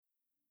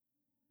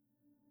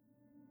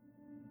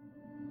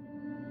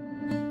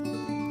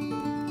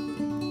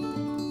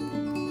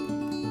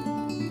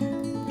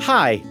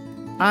Hi,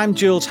 I'm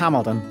Jules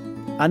Hamilton,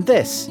 and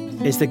this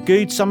is the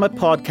Good Summit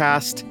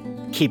podcast,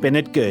 Keeping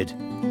It Good.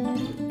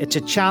 It's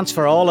a chance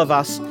for all of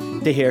us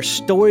to hear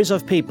stories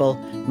of people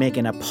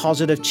making a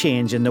positive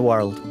change in the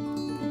world.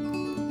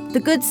 The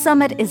Good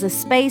Summit is a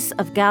space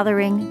of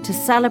gathering to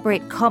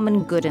celebrate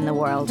common good in the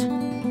world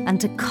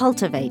and to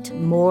cultivate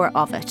more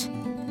of it.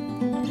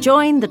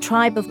 Join the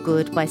Tribe of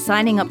Good by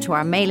signing up to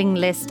our mailing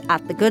list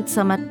at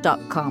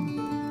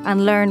thegoodsummit.com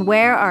and learn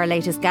where our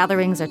latest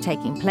gatherings are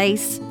taking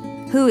place,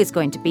 who is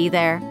going to be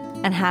there,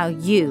 and how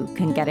you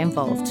can get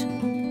involved.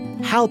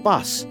 Help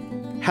us,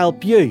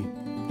 help you,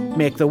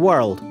 make the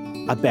world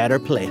a better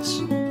place.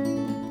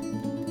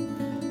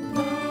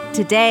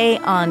 Today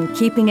on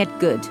Keeping It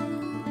Good,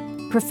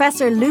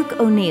 Professor Luke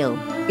O'Neill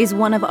is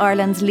one of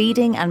Ireland's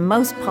leading and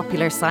most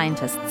popular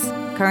scientists,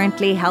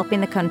 currently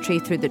helping the country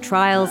through the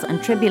trials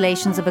and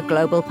tribulations of a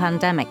global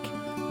pandemic.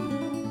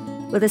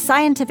 With a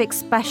scientific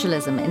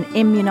specialism in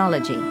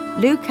immunology,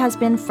 Luke has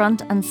been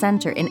front and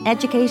centre in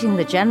educating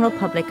the general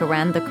public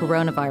around the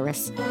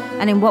coronavirus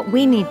and in what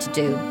we need to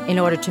do in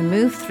order to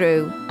move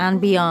through and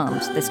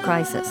beyond this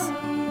crisis.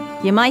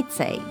 You might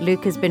say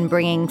Luke has been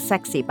bringing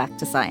sexy back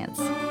to science.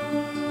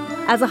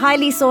 As a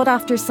highly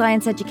sought-after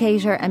science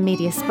educator and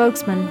media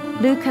spokesman,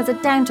 Luke has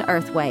a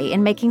down-to-earth way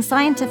in making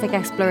scientific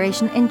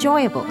exploration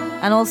enjoyable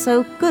and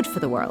also good for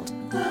the world.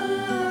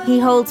 He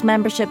holds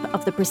membership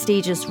of the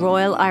prestigious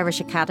Royal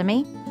Irish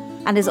Academy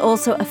and is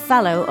also a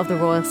Fellow of the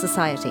Royal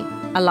Society,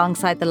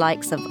 alongside the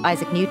likes of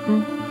Isaac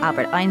Newton,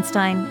 Albert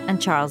Einstein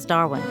and Charles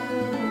Darwin.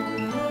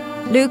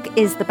 Luke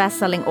is the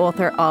best-selling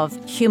author of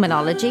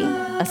Humanology,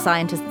 A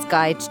Scientist's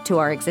Guide to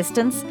Our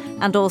Existence,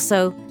 and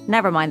also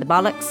Never Mind the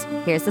Bollocks,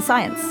 Here's the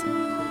Science.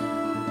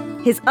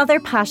 His other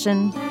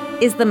passion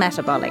is the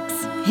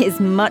Metabolics, his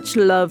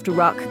much-loved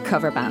rock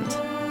cover band.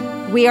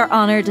 We are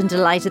honoured and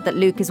delighted that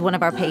Luke is one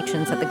of our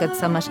patrons at the Good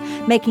Summit,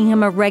 making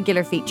him a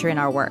regular feature in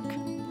our work.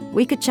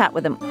 We could chat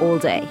with him all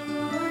day.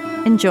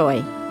 Enjoy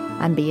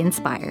and be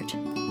inspired.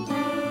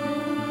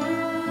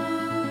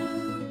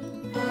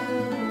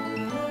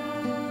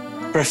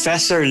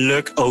 Professor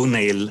Luke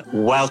O'Neill,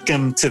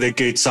 welcome to the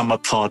Good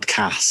Summit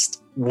podcast.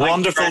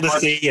 Wonderful to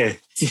see you.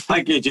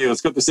 Thank you,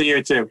 Jules. Good to see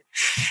you too.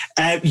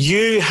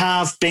 You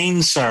have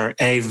been, sir,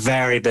 a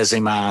very busy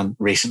man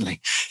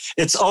recently.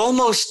 It's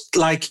almost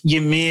like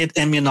you made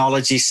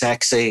immunology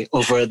sexy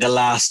over the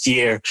last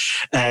year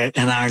in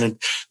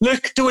Ireland.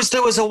 Look,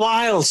 there was a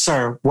while,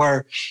 sir,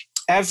 where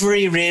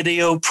every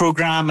radio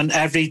program and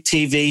every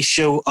TV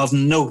show of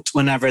note,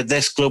 whenever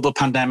this global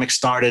pandemic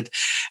started,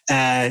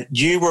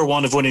 you were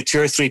one of only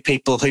 2 or 3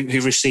 people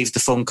who received the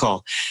phone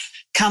call.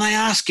 Can I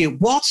ask you,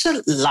 what's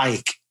it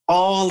like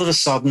all of a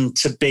sudden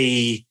to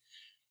be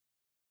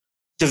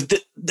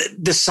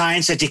the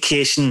science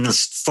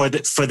educationalist for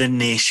the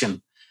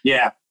nation?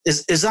 Yeah.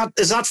 Is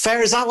that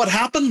fair? Is that what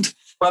happened?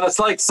 Well, it's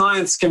like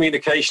science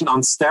communication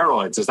on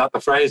steroids. Is that the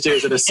phrase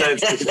used in a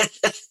sense?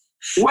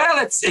 Well,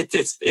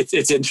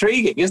 it's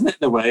intriguing, isn't it?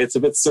 In a way, it's a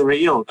bit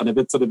surreal and a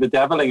bit sort of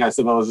bedeviling, I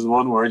suppose, is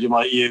one word you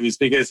might use.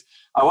 Because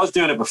I was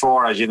doing it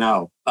before, as you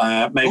know,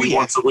 maybe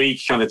once a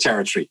week kind of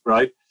territory,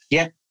 right?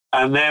 Yeah.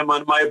 And then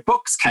when my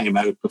books came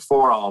out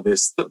before all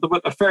this, there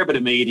was a fair bit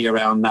of media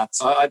around that.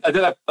 So I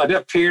did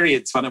have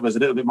periods when it was a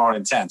little bit more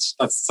intense.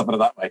 Let's put it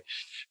that way.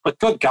 But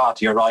good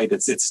God, you're right.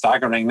 It's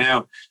staggering.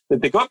 Now,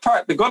 the good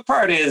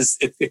part is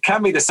it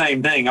can be the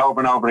same thing over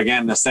and over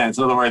again in a sense.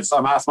 In other words,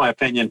 I'm asked my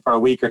opinion for a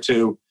week or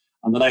two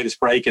on the latest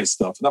break and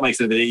stuff. That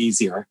makes it a bit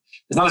easier.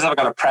 It's not as if I've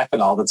got to prep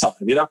it all the time,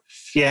 you know?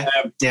 Yeah.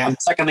 And the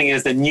second thing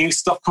is the new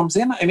stuff comes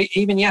in. I mean,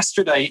 even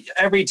yesterday,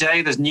 every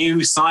day there's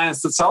new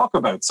science to talk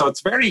about. So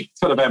it's very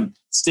sort of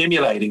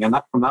stimulating and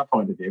that from that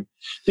point of view.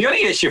 The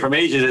only issue for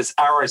me is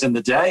hours in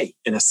the day,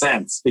 in a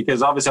sense,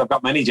 because obviously I've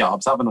got many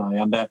jobs, haven't I?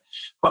 And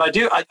but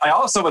I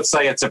also would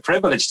say it's a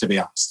privilege, to be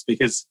honest,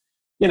 because,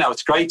 you know,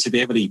 it's great to be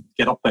able to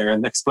get up there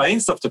and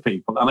explain stuff to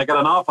people. And I get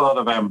an awful lot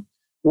of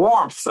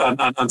warmth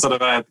and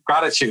sort of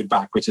gratitude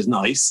back, which is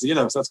nice, you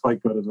know, so that's quite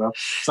good as well.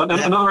 So in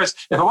other words,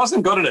 if I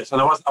wasn't good at it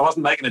and I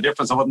wasn't making a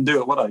difference, I wouldn't do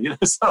it, would I? You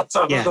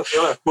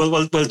know,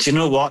 Well, do you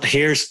know what?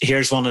 Here's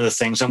one of the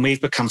things, and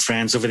we've become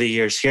friends over the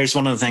years. Here's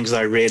one of the things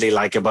that I really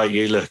like about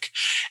you, Luke,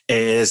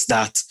 is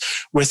that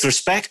with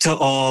respect to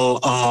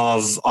all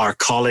of our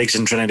colleagues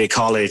in Trinity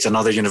College and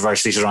other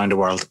universities around the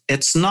world,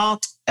 it's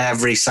not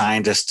every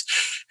scientist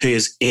who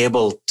is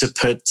able to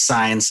put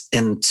science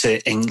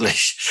into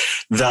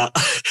English that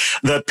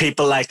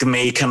people like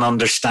me can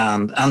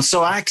understand. And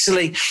so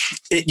actually,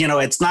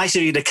 it's nice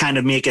of you to kind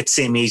of make it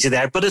seem easy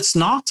there, but it's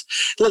not.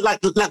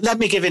 Let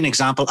me give you an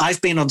example.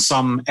 I've been on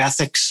some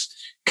ethics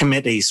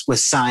committees with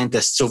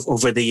scientists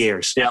over the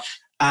years. Yeah.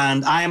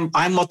 And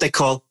I'm what they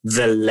call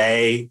the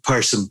lay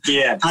person.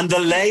 Yeah. And the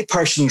lay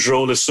person's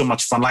role is so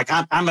much fun. Like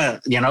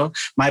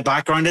my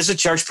background is a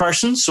church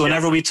person. So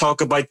whenever we talk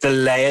about the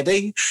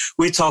laity,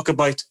 we talk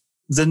about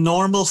the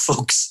normal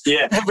folks,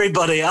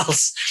 everybody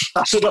else.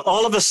 So to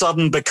all of a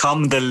sudden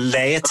become the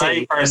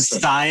laity in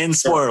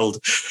science world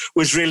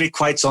was really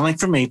quite something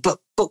for me. But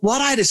what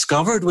I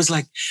discovered was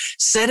like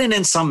sitting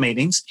in some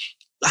meetings,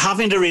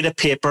 having to read a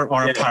paper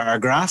or a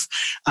paragraph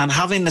and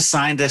having the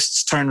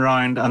scientists turn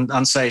around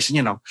and say,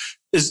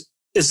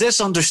 is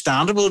this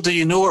understandable? Do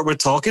you know what we're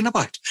talking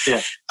about? Yeah.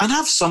 And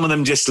have some of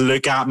them just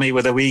look at me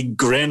with a wee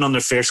grin on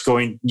their face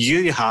going,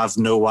 you have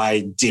no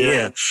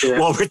idea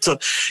what we're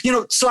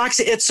talking. So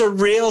actually it's a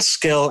real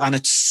skill, and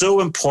it's so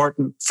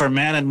important for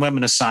men and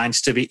women of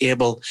science to be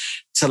able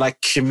to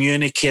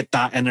communicate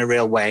that in a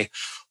real way.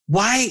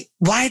 Why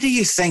do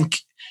you think,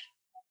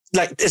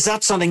 is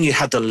that something you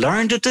had to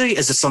learn to do?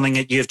 Is it something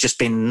that you've just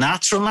been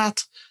natural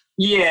at?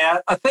 Yeah,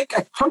 I think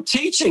from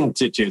teaching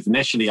to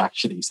initially,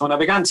 actually. So when I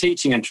began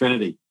teaching in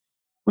Trinity,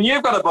 when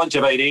you've got a bunch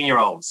of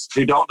 18-year-olds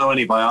who don't know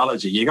any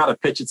biology, you got to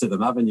pitch it to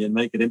them, haven't you, and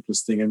make it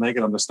interesting and make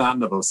it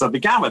understandable. So it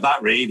began with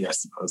that, really, I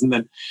suppose. And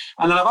then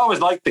I've always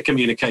liked the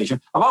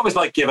communication. I've always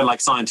liked giving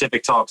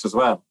scientific talks as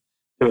well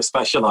to a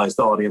specialized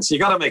audience. You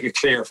got to make it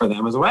clear for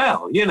them as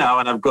well,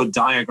 and have good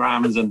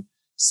diagrams and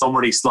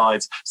summary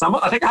slides. So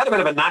I think I had a bit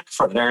of a knack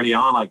for it early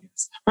on, I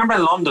guess. Remember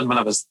in London when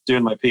I was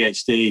doing my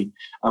PhD,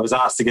 I was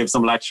asked to give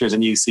some lectures in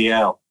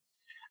UCL.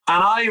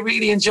 And I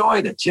really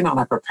enjoyed it, and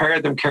I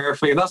prepared them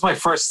carefully. And that's my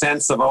first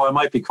sense of, I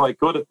might be quite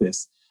good at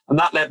this. And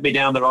that led me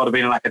down the road of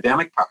being an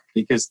academic partly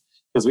because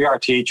we are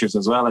teachers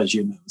as well, as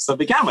you know. So it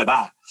began with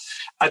that.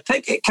 I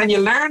think, can you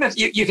learn it?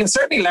 You can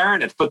certainly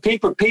learn it, but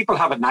people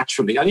have it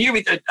naturally. And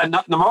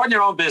no more than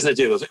your own business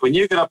does. When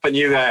you get up and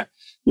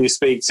you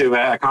speak to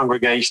a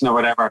congregation or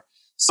whatever,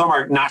 some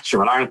are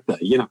natural, aren't they?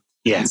 Yeah.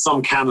 And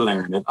some can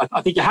learn it.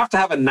 I think you have to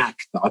have a knack,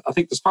 though. I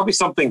think there's probably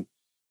something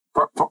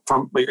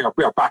from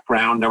your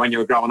background or when you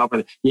were growing up,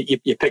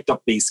 you picked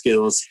up these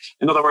skills.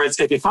 In other words,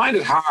 if you find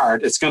it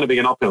hard, it's going to be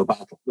an uphill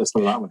battle. Let's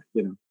put it that way.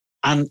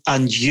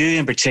 And you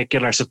in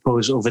particular, I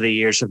suppose, over the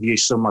years have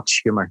used so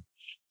much humor.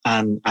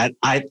 And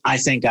I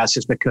think that's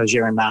just because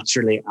you're a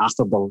naturally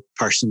affable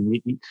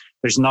person.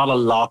 There's not a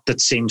lot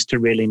that seems to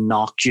really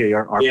knock you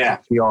or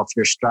put you off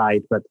your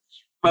stride, but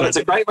it's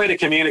a great way to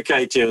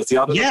communicate to you. It's the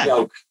other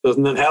joke.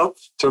 Doesn't it help?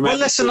 Well,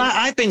 listen,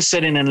 I've been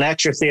sitting in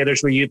lecture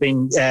theatres where you've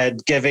been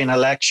giving a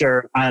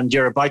lecture and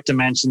you're about to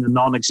mention the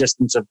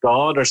non-existence of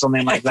God or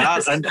something like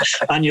that.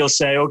 and you'll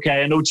say,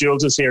 okay, I know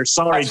Jules is here.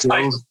 Sorry, Jules.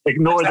 Right.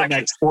 Ignore the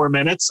next 4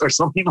 minutes or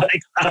something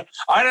like that.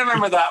 I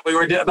remember that.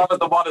 That was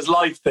the What is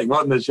Life thing,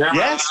 wasn't it?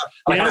 Yes.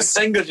 I kind of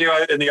singled you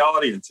out in the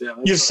audience. Yeah,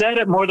 you've said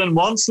it more than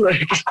once, Luke.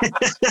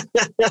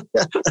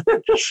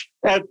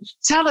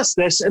 Tell us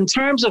this, in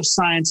terms of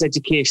science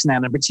education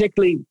then, and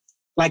particularly,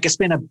 it's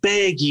been a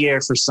big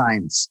year for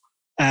science.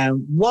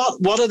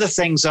 What are the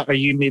things that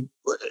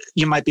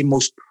you might be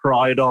most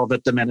proud of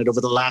at the minute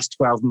over the last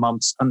 12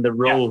 months and the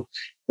role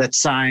that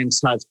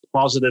science has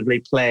positively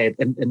played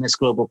in this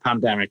global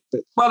pandemic?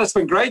 Well, it's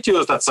been great,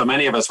 Jules, that so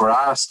many of us were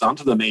asked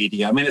onto the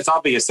media. I mean, it's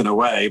obvious in a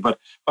way, but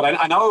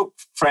I know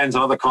friends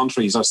in other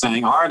countries are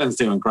saying Ireland's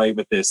doing great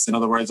with this. In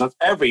other words,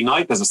 every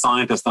night there's a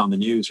scientist on the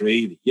news,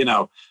 really,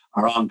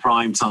 or on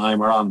prime time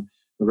or on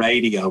the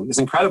radio. It's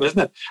incredible, isn't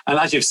it? And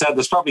as you've said,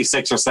 there's probably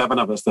 6 or 7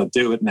 of us that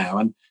do it now.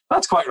 And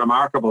that's quite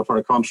remarkable for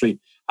a country.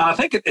 And I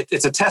think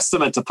it's a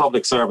testament to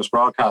public service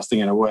broadcasting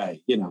in a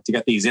way, to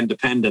get these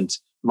independent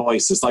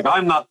voices.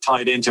 I'm not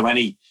tied into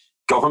any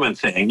government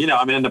thing,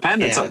 I'm an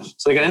independent. Yeah.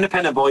 So to get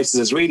independent voices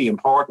is really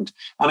important.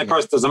 And of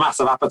course, there's a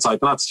massive appetite.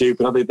 They're not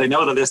stupid. They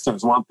know the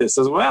listeners want this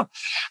as well.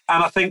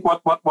 And I think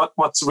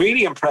what's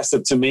really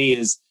impressive to me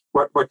is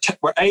we're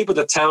able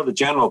to tell the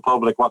general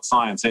public what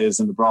science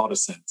is in the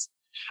broadest sense.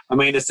 I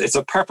mean, it's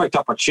a perfect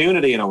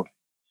opportunity in a way.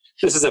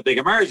 This is a big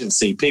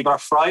emergency. People are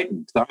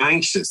frightened. They're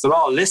anxious. They're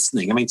all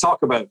listening. I mean,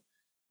 talk about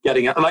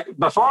getting it.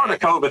 Before the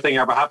COVID thing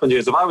ever happened,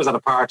 if I was at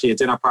a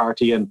dinner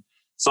party, and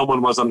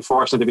someone was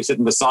unfortunate to be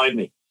sitting beside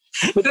me,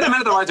 within a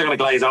minute, their eyes are going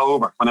to glaze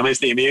over when I miss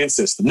the immune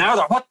system. Now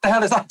they're, what the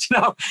hell is that?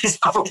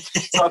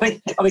 So I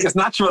think it's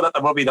natural that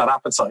there will be that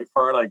appetite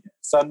for it, I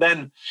guess. And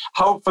then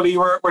hopefully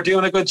we're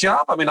doing a good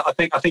job. I mean, I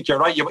think you're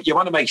right. You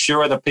want to make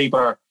sure that people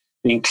are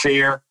being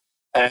clear.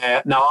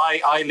 Now,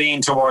 I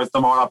lean towards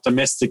the more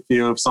optimistic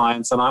view of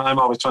science, and I'm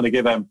always trying to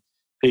give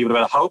people a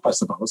bit of hope, I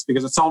suppose,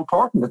 because it's so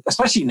important,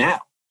 especially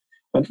now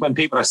when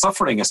people are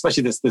suffering,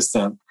 especially this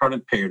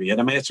current period.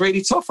 I mean, it's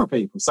really tough for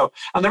people. So,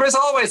 and there is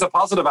always a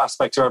positive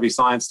aspect to every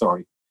science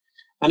story.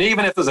 And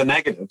even if there's a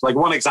negative, like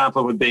one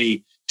example would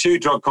be 2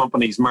 drug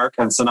companies, Merck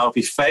and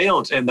Sanofi,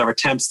 failed in their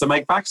attempts to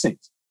make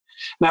vaccines.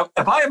 Now,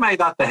 if I had made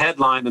that the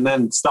headline and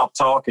then stopped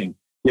talking,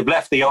 you've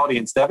left the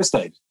audience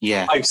devastated.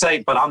 Yeah. I'd say,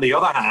 but on the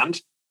other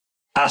hand,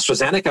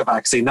 AstraZeneca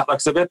vaccine, that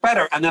looks a bit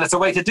better. And then it's a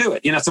way to do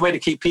it. It's a way to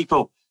keep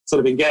people sort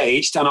of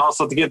engaged and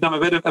also to give them a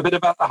bit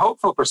of a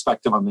hopeful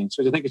perspective on things,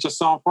 which I think is just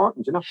so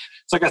important,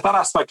 So I guess that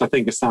aspect, I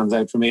think, it stands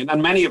out for me.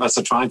 And many of us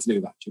are trying to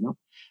do that,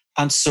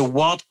 And so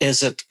what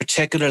is it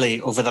particularly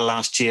over the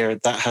last year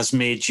that has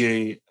made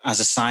you, as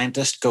a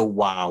scientist, go,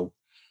 wow?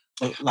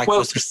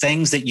 Was there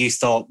things that you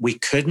thought we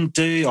couldn't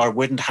do or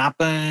wouldn't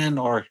happen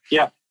or...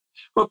 Yeah.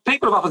 Well,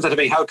 people have often said to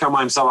me, how come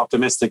I'm so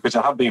optimistic, which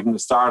I have been from the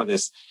start of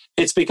this?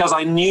 It's because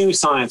I knew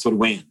science would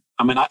win.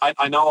 I mean,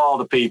 I know all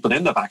the people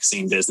in the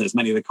vaccine business.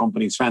 Many of the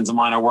companies, friends of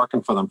mine, are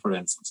working for them, for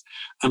instance.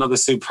 I know the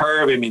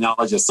superb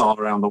immunologists all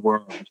around the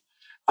world.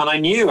 And I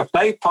knew if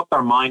they put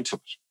their mind to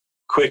it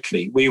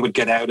quickly, we would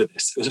get out of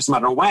this. It was just a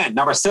matter of when.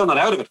 Now, we're still not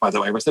out of it, by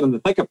the way. We're still in the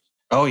thick of it.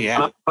 Oh,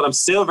 yeah. But I'm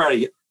still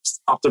very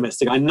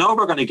optimistic. I know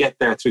we're going to get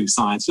there through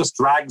science. Just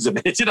drags a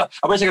bit.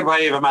 I wish I could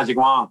wave a magic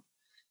wand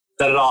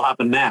that it all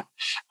happened now.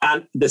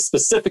 And the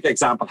specific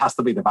example has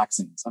to be the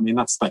vaccines. I mean,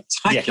 that's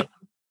spectacular.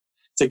 Yeah.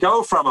 To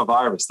go from a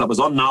virus that was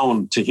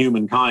unknown to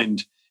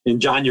humankind in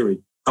January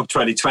of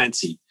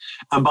 2020,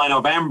 and by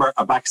November,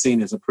 a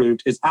vaccine is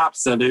approved, is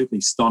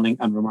absolutely stunning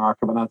and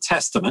remarkable, and a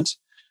testament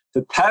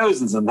to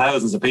thousands and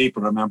thousands of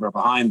people, remember,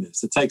 behind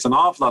this. It takes an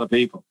awful lot of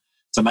people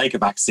to make a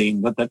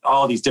vaccine, that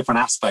all these different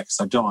aspects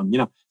are done,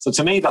 So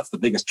to me, that's the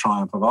biggest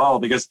triumph of all,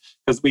 because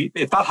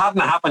if that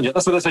hadn't happened yet,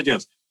 that's what I said,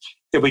 Jules.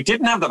 If we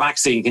didn't have the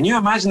vaccine, can you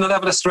imagine the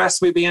level of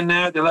stress we'd be in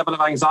now, the level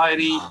of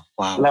anxiety,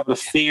 the level of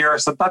fear?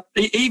 So that,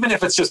 even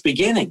if it's just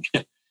beginning,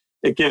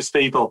 it gives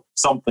people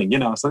something,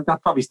 So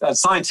that probably,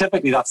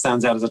 scientifically, that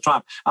stands out as a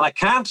triumph. And I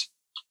can't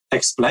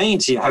explain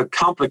to you how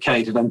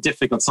complicated and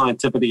difficult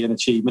scientifically an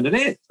achievement it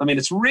is. I mean,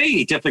 it's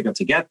really difficult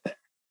to get there.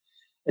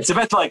 It's a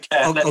bit like,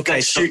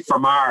 let's shoot for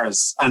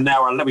Mars and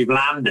now we've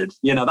landed,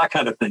 that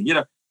kind of thing,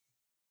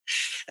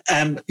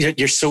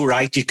 You're so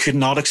right. You could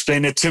not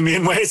explain it to me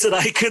in ways that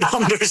I could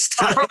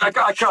understand.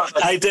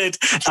 I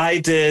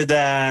did.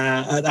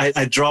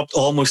 I dropped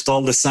almost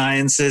all the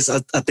sciences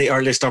at the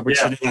earliest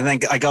opportunity. Yeah. I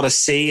think I got a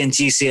C in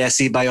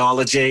GCSE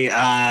biology,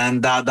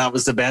 and that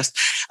was the best.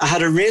 I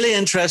had a really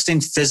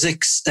interesting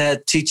physics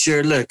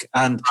teacher, Luke,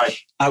 and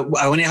I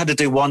only had to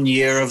do 1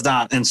 year of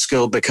that in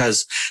school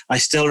because I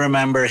still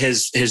remember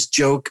his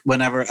joke.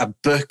 Whenever a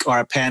book or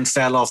a pen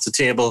fell off the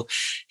table,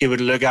 he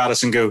would look at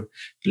us and go,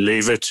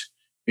 "Leave it.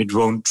 It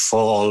won't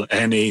fall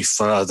any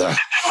further."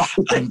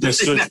 And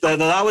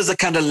that was the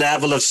kind of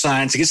level of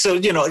science. So,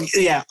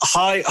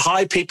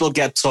 how people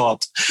get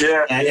taught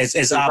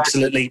is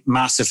absolutely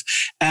massive.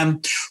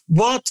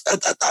 What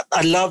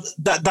I love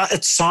that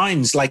it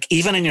sounds like,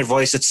 even in your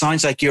voice, it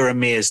sounds like you're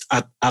amazed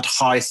at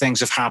how things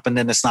have happened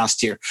in this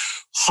last year.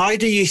 How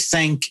do you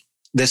think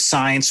the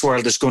science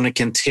world is going to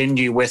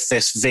continue with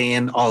this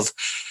vein of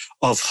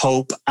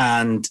hope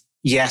and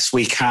yes,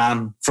 we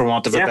can, for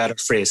want of a better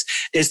phrase?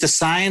 Is the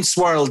science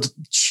world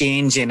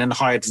changing in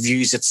how it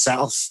views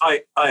itself?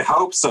 I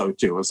hope so,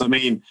 Jules. I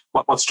mean,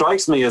 what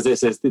strikes me is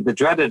this, is the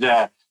dreaded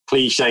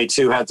cliche,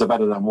 two heads are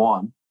better than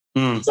one.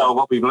 So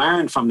what we've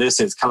learned from this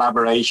is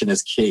collaboration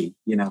is key,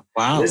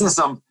 Wow. It isn't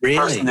some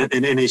person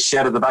in his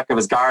shed at the back of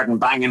his garden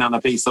banging on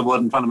a piece of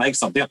wood and trying to make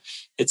something.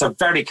 It's a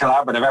very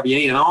collaborative effort. You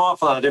need an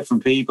awful lot of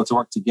different people to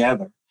work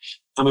together.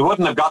 And we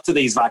wouldn't have got to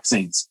these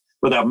vaccines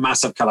without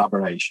massive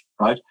collaboration,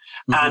 right?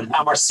 Mm-hmm.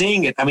 And we're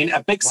seeing it. I mean,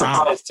 a big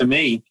surprise to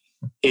me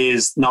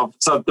is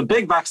so the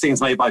big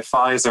vaccines made by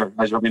Pfizer,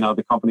 as you probably know,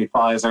 the company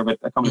Pfizer, but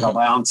a company called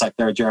BioNTech,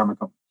 they're a German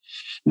company.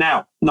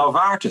 Now,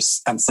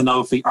 Novartis and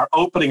Sanofi are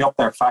opening up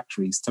their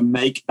factories to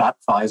make that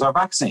Pfizer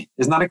vaccine.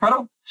 Isn't that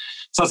incredible?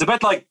 So it's a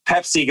bit like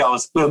Pepsi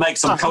goes, we'll make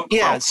some Coke.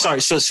 Yeah, sorry.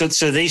 So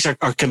these are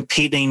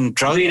competing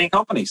drug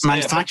companies.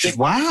 Manufacturers.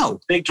 Wow.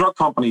 Big drug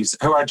companies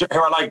who are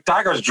like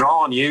daggers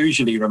drawn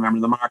usually, remember,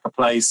 in the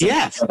marketplace.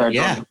 Their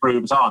drug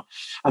approved on.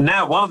 And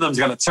now one of them is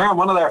going to turn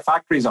one of their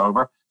factories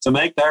over to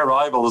make their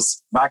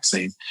rivals'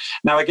 vaccine.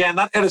 Now, again,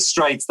 that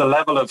illustrates the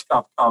level of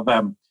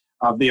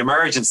the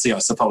emergency, I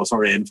suppose,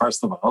 we're in,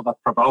 first of all, that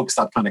provokes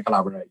that kind of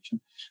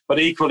collaboration. But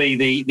equally,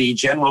 the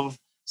general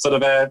sort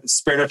of a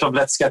spirit of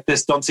let's get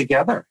this done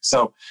together.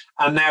 So,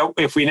 and now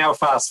if we now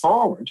fast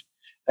forward,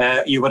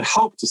 you would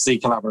hope to see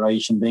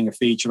collaboration being a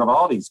feature of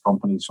all these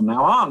companies from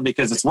now on,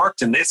 because it's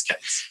worked in this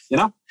case,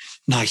 and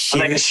they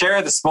can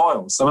share the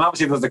spoils. I mean,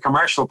 obviously there's the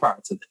commercial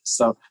part to this.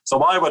 So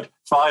why would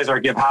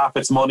Pfizer give half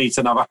its money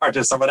to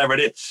Novartis or whatever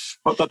it is?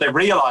 But they've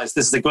realized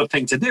this is a good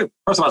thing to do.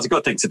 First of all, it's a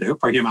good thing to do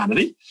for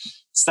humanity.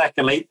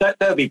 Secondly,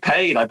 they'll be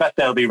paid. I bet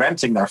they'll be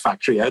renting their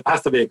factory out. It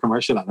has to be a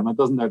commercial element,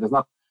 doesn't there? There's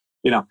not,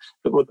 it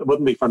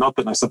wouldn't be for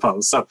nothing, I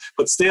suppose. So,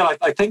 but still,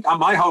 I think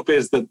my hope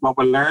is that what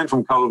we learn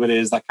from COVID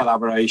is that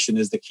collaboration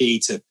is the key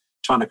to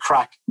trying to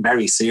crack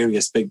very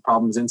serious big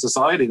problems in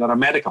society that are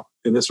medical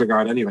in this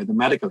regard anyway, the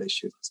medical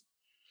issues.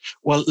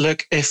 Well,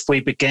 look, if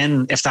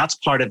that's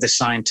part of the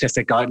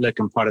scientific outlook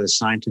and part of the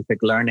scientific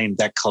learning,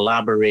 that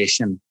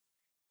collaboration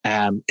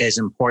is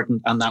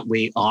important and that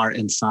we are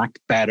in fact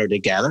better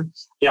together.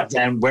 Yeah.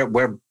 Then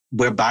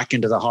we're back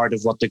into the heart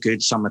of what the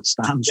Good Summit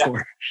stands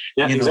for.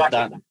 Yeah,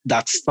 exactly.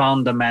 That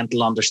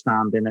fundamental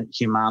understanding that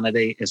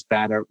humanity is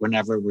better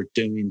whenever we're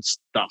doing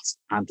stuff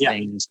and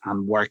things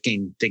and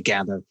working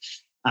together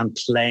and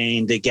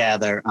playing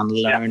together and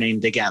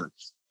learning together.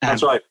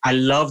 That's right. I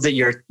love that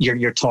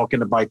you're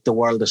talking about the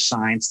world of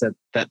science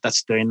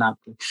that's doing that.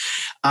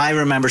 I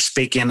remember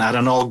speaking at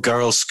an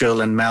all-girls school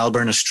in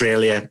Melbourne,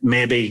 Australia,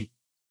 maybe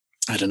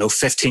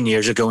 15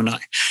 years ago now.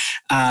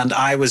 And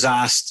I was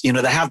asked, they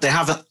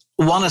have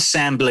one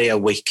assembly a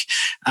week,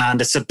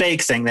 and it's a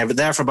big thing. They were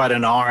there for about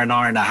an hour and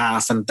a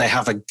half, and they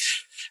have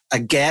a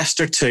guest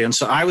or two. And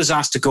so I was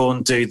asked to go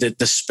and do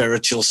the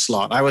spiritual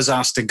slot. I was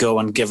asked to go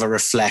and give a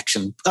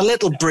reflection, a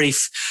little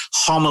brief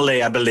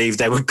homily, I believe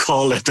they would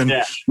call it in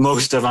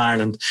most of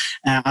Ireland.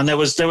 And there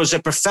was a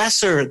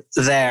professor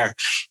there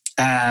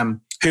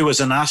who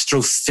was an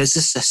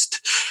astrophysicist.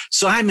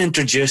 So I'm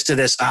introduced to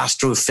this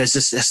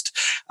astrophysicist,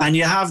 and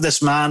you have this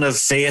man of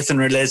faith and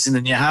religion,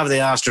 and you have the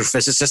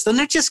astrophysicist, and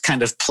they're just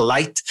kind of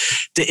polite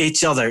to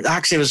each other.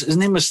 Actually, his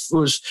name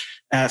was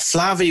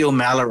Flavio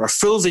Meller or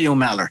Fulvio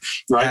Meller,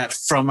 right,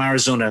 from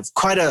Arizona.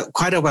 Quite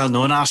a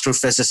well-known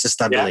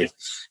astrophysicist, I believe.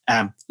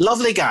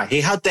 Lovely guy.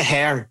 He had the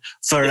hair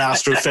for an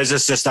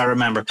astrophysicist, I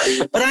remember.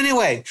 But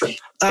anyway,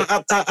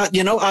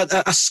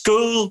 a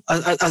school,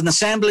 an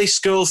assembly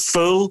school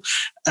full,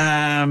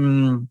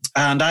 and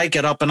I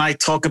get up and I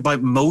talk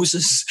about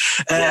Moses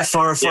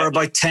for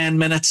about 10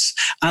 minutes.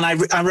 And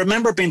I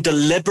remember being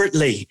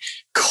deliberately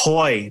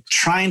coy,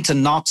 trying to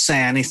not say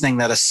anything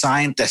that a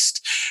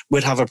scientist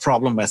would have a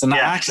problem with. And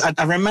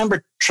I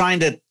remember trying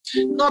to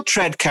not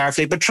tread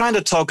carefully, but trying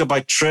to talk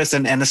about truth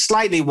in a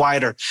slightly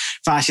wider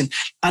fashion.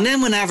 And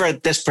then whenever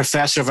this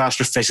professor of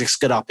astrophysics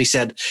got up, he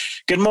said,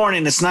 "Good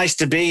morning, it's nice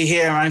to be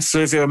here. I'm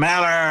Fulvio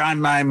Meller.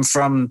 I'm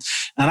from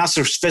an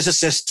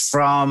astrophysicist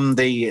from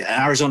the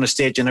Arizona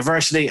State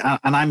University,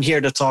 and I'm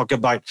here to talk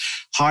about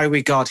how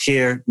we got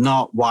here,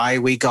 not why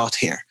we got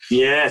here."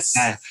 Yes.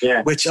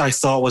 Which I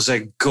thought was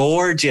a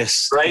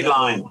gorgeous great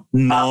line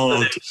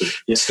nod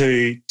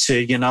to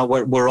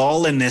we're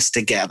all in this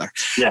together.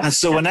 And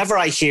so whenever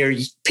I hear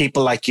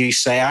people like you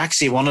say,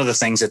 actually, one of the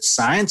things that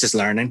science is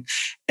learning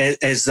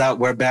is that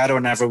we're better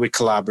whenever we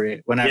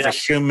collaborate, whenever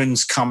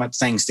humans come at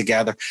things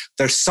together.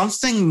 There's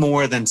something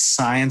more than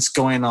science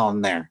going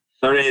on there.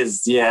 There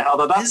is,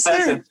 although that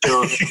sentence,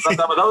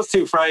 those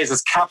two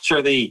phrases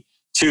capture the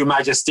two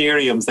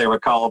magisteriums they were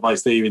called by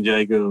Stephen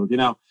Jay Gould.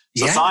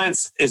 So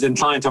science is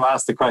inclined to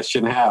ask the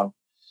question how,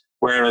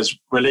 whereas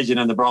religion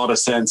in the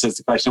broadest sense is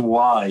the question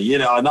why,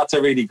 and that's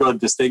a really good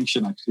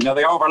distinction, actually.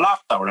 They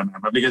overlap, though,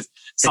 remember, because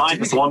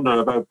scientists wonder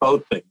about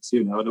both things,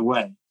 in a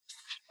way.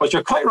 But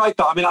you're quite right,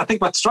 though. I mean, I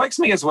think what strikes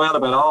me as well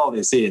about all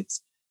this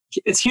is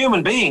it's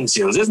human beings,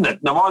 Jules, isn't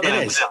it? No more than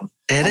anything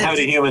else. How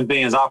do human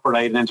beings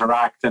operate and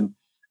interact? And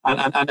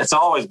it's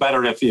always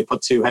better if you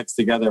put two heads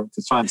together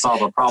to try and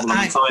solve a problem.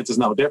 And science is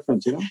no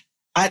different,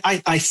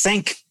 I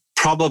think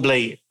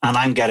probably, and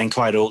I'm getting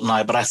quite old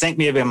now, but I think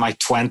maybe in my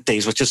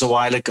 20s, which is a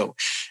while ago,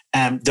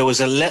 there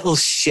was a little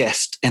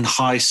shift in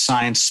how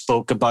science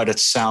spoke about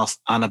itself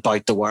and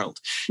about the world.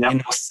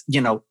 Yep.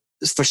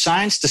 For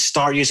science to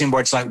start using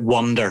words like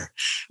wonder,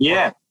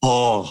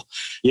 awe,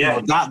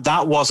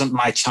 that wasn't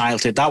my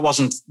childhood. That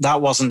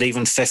wasn't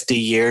even 50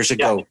 years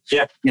ago.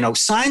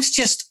 Science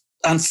just,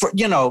 and for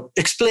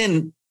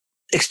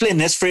explain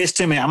this phrase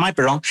to me. I might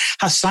be wrong.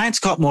 Has science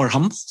got more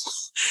humble?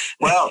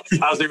 Well,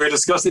 as we were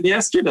discussing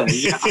yesterday.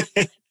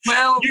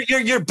 Well,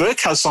 your book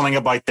has something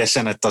about this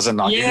in it, does it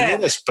not? You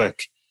read this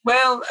book.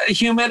 Well,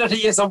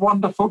 humility is a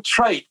wonderful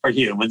trait for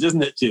humans,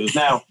 isn't it, Jules?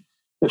 Now,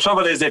 the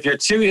trouble is, if you're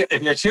too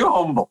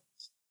humble,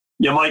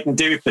 you mightn't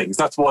do things.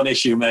 That's one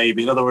issue,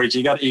 maybe. In other words,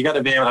 you got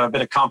to be able to have a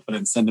bit of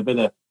confidence and a bit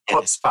of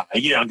chutzpah,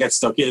 and get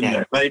stuck in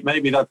there.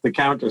 Maybe that's the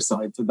counter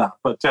side to that.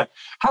 But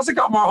has it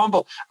got more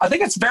humble? I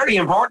think it's very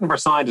important for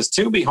scientists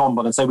to be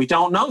humble and say we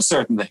don't know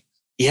certain things.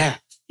 Yeah.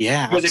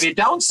 Because if you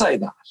don't say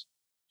that,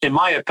 in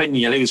my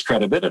opinion, you lose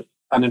credibility.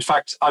 And in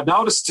fact, I've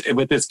noticed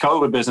with this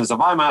COVID business, if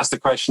I'm asked a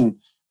question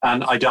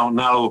and I don't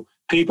know,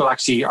 people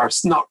actually are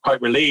not quite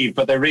relieved,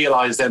 but they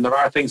realize then there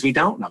are things we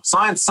don't know.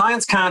 Science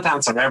can't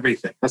answer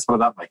everything. Let's put it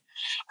that way.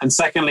 And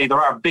secondly, there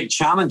are big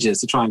challenges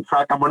to try and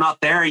crack, and we're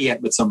not there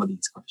yet with some of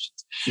these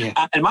questions. Yeah.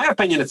 And in my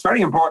opinion, it's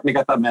very important to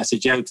get that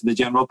message out to the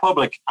general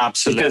public.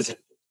 Absolutely.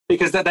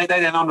 Because they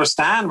then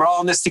understand we're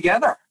all in this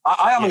together.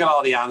 I haven't got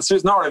all the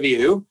answers, nor have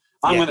you.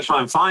 I'm going to try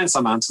and find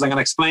some answers. I'm going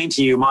to explain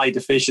to you my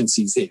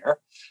deficiencies here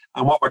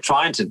and what we're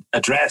trying to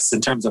address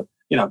in terms of,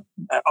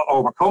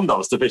 overcome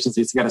those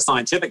deficiencies to get a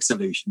scientific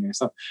solution here.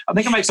 So I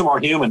think it makes it more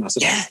human.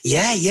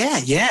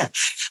 Yeah.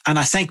 And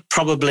I think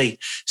probably,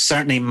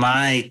 certainly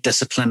my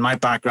discipline, my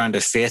background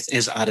of faith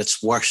is at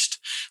its worst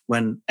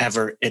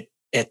whenever it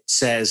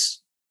says,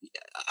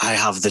 I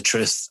have the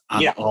truth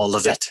and all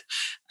of it,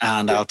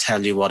 and I'll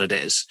tell you what it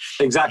is.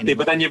 Exactly.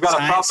 But then you've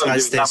got a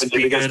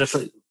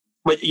problem.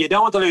 But you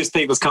don't want to lose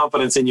people's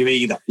confidence in you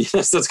either.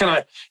 So it's kind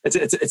of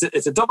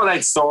it's a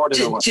double-edged sword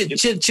in a way.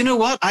 Do you know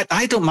what?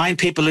 I don't mind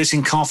people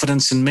losing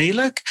confidence in me.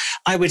 Look,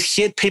 I would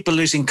hate people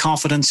losing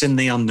confidence in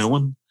the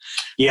unknown.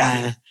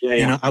 I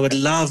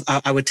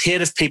would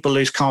hate if people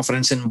lose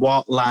confidence in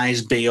what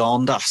lies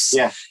beyond us.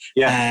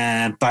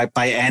 By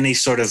any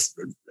sort of,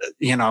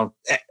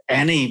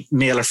 any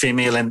male or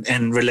female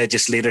in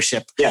religious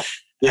leadership.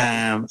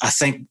 I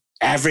think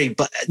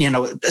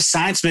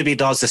science maybe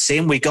does the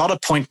same. We got to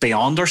point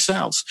beyond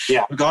ourselves.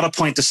 We got to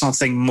point to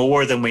something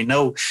more than we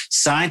know.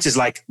 Science is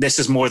like, this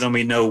is more than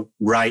we know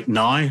right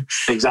now.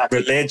 Exactly.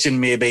 Religion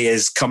maybe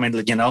is coming,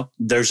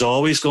 there's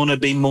always going to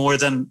be more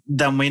than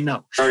we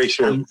know. Very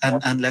true.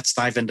 And let's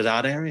dive into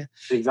that area.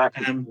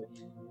 Exactly.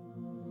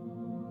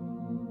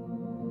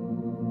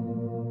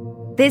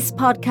 This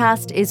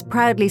podcast is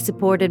proudly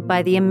supported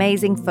by the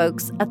amazing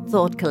folks at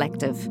Thought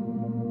Collective,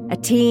 a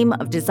team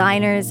of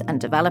designers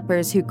and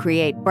developers who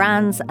create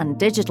brands and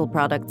digital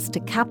products to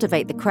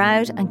captivate the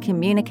crowd and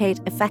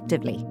communicate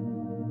effectively.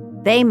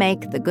 They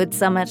make the Good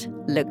Summit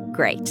look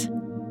great.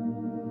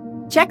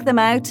 Check them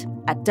out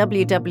at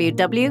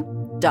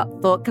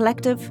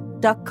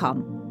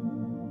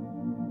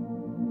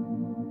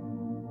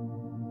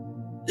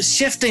www.thoughtcollective.com.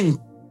 Shifting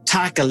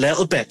tack a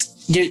little bit,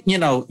 you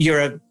know,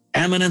 you're an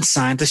eminent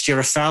scientist, you're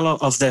a fellow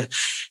of the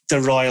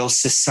Royal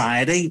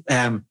Society.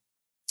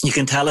 You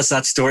can tell us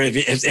that story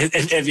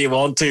if you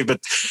want to, but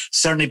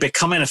certainly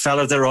becoming a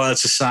fellow of the Royal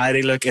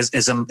Society, look,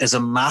 is a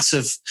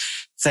massive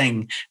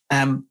thing.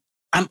 I'm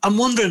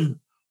wondering,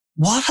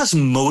 what has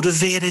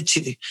motivated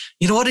you?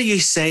 You know, what do you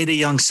say to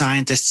young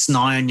scientists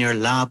now in your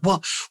lab?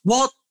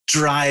 What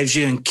drives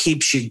you and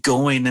keeps you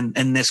going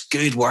in this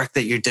good work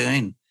that you're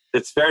doing?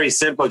 It's very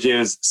simple,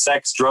 Jews.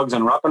 Sex, drugs,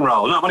 and rock and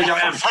roll. No, I'm going to go.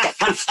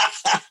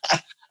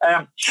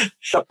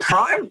 The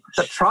prime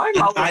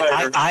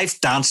motivator. I've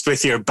danced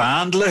with your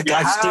band. Look,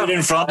 I've stood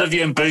in front of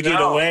you and boogied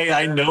away.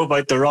 I know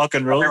about the rock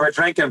and roll. We were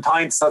drinking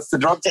pints. That's the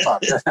drugs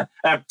part.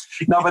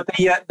 No, but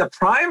the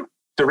prime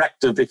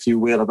directive, if you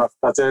will,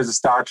 there's a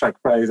Star Trek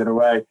phrase in a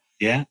way.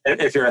 Yeah.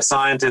 If you're a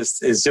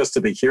scientist, is just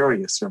to be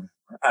curious, remember,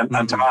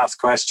 and to ask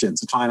questions,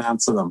 to try and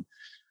answer them.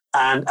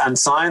 And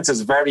science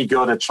is very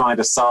good at trying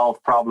to solve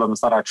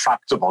problems that are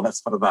tractable. Let's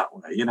put it that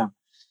way, you know.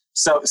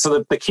 So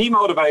the key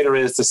motivator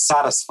is to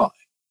satisfy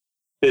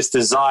this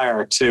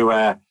desire to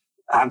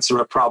answer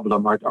a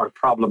problem or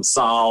problem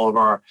solve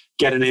or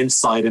get an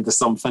insight into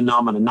some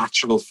phenomenon,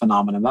 natural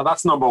phenomenon. Now,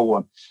 that's number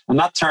one. And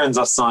that turns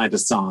us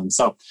scientists on.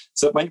 So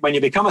when you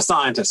become a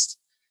scientist,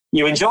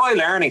 you enjoy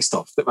learning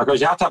stuff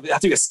because you have to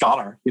be a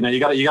scholar. You know, you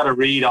got to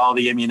read all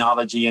the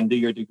immunology and do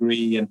your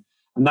degree, and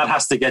that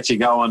has to get you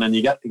going. And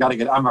you got to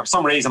get. For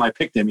some reason, I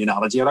picked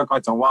immunology. I don't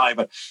quite know why,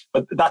 but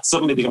that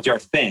suddenly becomes your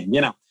thing. You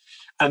know.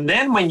 And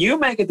then when you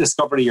make a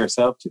discovery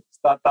yourself,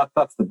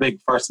 that's the big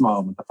first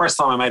moment. The first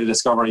time I made a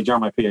discovery during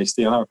my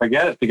PhD, I'll never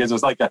forget it because it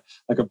was like a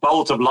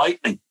bolt of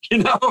lightning, you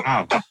know?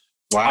 Wow.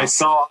 I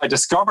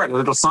discovered a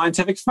little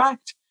scientific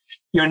fact.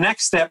 Your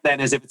next step then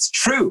is if it's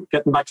true,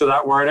 getting back to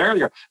that word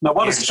earlier. Now,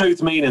 what does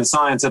truth mean in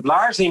science? It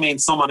largely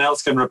means someone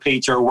else can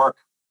repeat your work,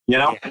 you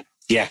know?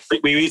 Yeah.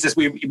 We use this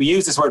word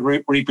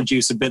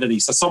reproducibility.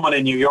 So someone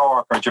in New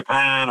York or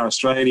Japan or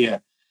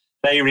Australia,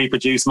 they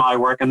reproduce my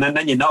work, and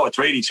then you know it's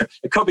really true.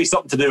 It could be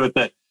something to do with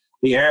the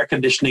air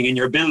conditioning in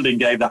your building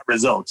gave that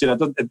result. You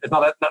know, it's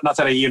not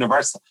necessarily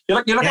universal. You're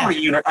looking for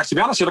actually, to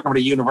be honest, you're looking for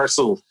a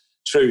universal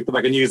truth, if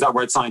I can use that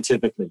word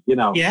scientifically. You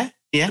know, yeah.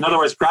 In other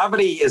words,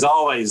 gravity is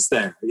always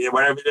there,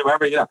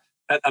 wherever you know,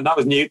 and that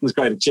was Newton's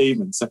great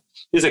achievement. So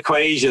his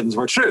equations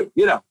were true.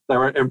 You know, they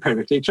were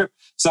empirically true.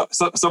 So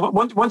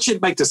once you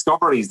make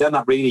discoveries, then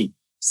that really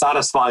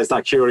satisfies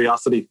that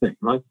curiosity thing,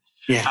 right?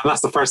 Yeah. And that's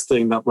the first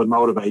thing that would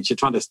motivate you,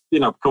 trying to, you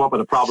know, come up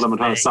with a problem and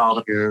trying to solve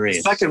it. Curious.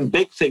 The second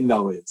big thing,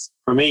 though, is,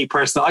 for me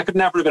personally, I could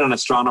never have been an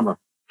astronomer,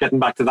 getting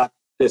back to that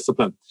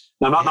discipline.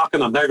 Now, I'm not knocking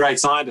them. They're great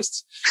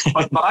scientists.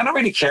 But I don't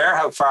really care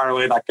how far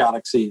away that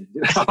galaxy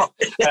is.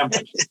 You know?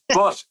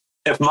 But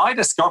if my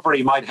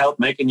discovery might help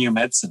make a new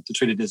medicine to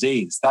treat a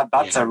disease,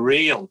 that's a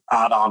real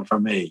add-on for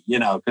me, you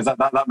know, because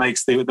that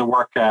makes the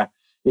work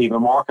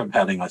even more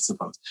compelling, I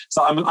suppose.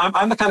 So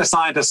I'm the kind of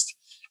scientist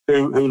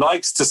who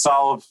likes to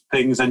solve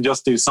things and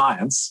just do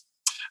science,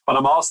 but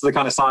I'm also the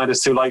kind of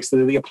scientist who likes to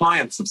do the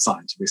appliance of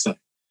science, we say.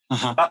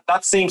 Uh-huh.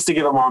 That seems to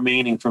give it more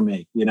meaning for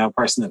me, you know,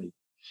 personally.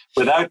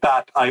 Without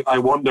that, I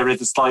wonder if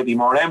it's slightly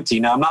more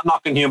empty. Now, I'm not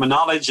knocking human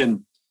knowledge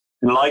and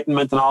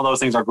enlightenment and all those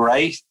things are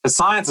great, because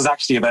science is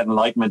actually about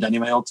enlightenment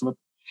anyway, ultimately.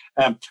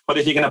 But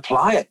if you can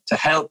apply it to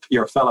help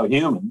your fellow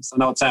humans, I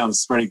know it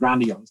sounds very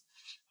grandiose,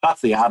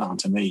 that's the add-on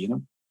to me, you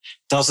know.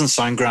 Doesn't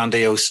sound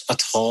grandiose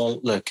at all.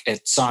 Look,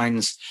 it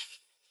sounds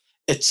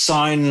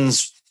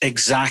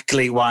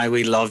exactly why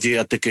we love you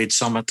at the Good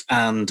Summit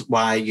and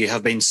why you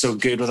have been so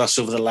good with us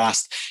over the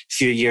last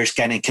few years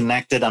getting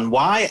connected, and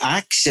why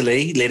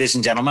actually, ladies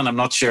and gentlemen, I'm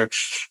not sure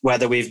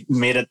whether we've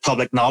made it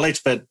public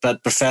knowledge, but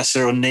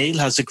Professor O'Neill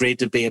has agreed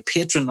to be a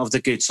patron of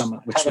the Good Summit,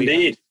 which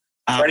indeed.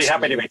 Very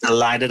happy to be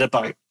delighted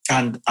about.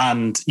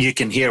 And you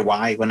can hear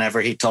why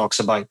whenever he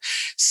talks about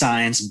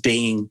science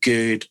being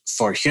good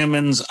for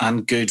humans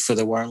and good for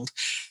the world.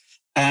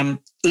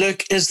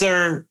 Look,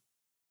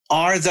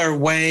 are there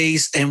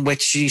ways in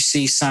which you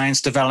see science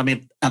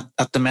developing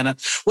at the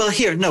minute? Well,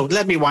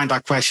 let me wind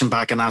that question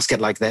back and ask it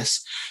like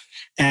this.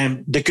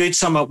 The Good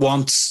Summit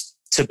wants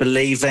to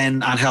believe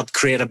in and help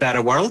create a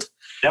better world.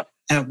 Yep.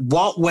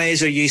 What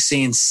ways are you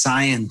seeing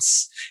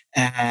science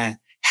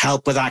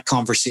help with that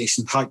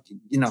conversation? How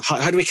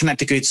do we connect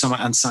the Good Summit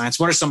and science?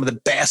 What are some of the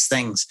best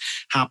things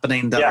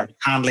happening that are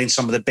handling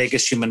some of the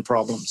biggest human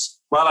problems?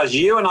 Well, as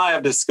you and I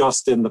have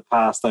discussed in the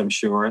past, I'm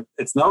sure,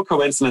 it's no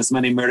coincidence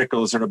many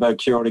miracles are about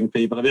curing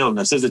people of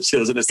illness, is it,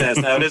 Susan? It says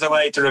now, it is a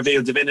way to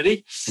reveal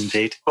divinity.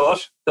 Indeed.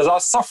 But there's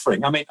all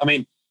suffering. I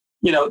mean,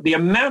 you know, the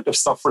amount of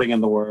suffering in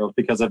the world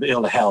because of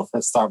ill health,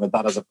 let's start with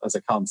that as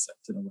a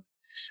concept, in a way.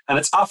 And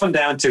it's often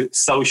down to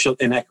social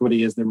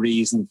inequity as the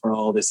reason for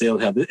all this ill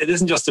health. It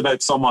isn't just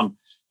about someone,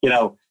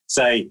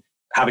 say,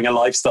 having a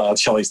lifestyle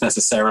choice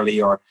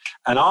necessarily, or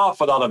an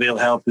awful lot of ill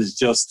health is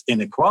just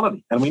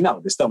inequality. And we know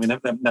this, don't we?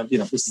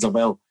 This is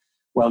a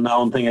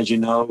well-known thing, as you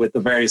know, with the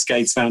various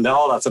Gates Foundation,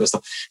 all that sort of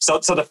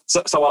stuff.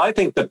 So what I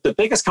think that the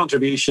biggest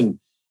contribution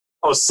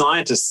us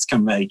scientists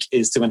can make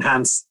is to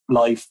enhance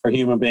life for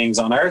human beings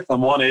on Earth.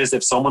 And one is,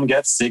 if someone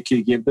gets sick,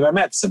 you give them a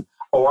medicine,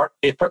 or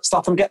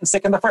stop them getting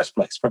sick in the first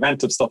place,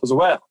 preventive stuff as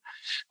well.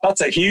 That's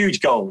a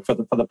huge goal for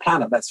the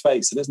planet, let's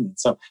face it, isn't it?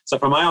 So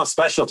for my own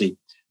specialty,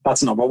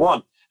 that's number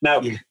one.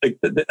 Now,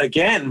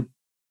 again,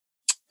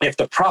 if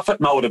the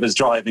profit motive is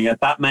driving it,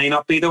 that may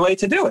not be the way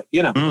to do it,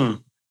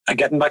 And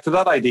getting back to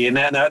that idea,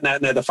 now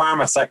the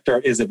pharma sector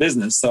is a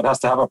business, so it has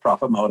to have a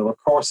profit motive. Of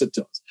course it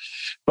does.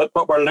 But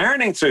we're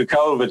learning through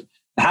COVID,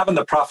 having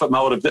the profit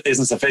motive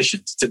isn't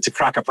sufficient to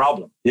crack a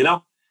problem,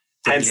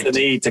 Hence the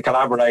need to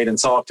collaborate and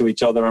talk to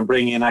each other and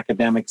bring in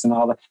academics and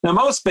all that. Now,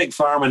 most big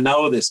pharma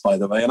know this, by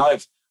the way, and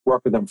I've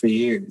worked with them for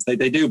years.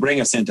 They do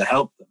bring us in to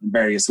help them in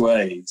various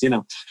ways,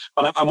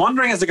 But I'm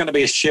wondering, is there going to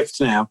be a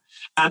shift now?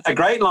 And a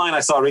great line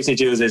I saw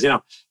recently is,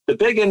 the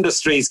big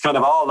industries kind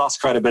of all lost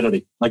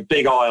credibility, like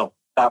big oil.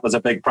 That was a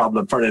big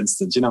problem, for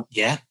instance,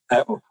 Yeah.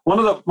 One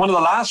of the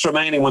last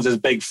remaining ones is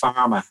big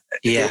pharma.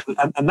 Yeah.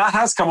 And that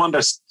has come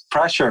under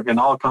pressure in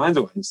all kinds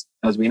of ways,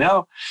 as we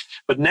know.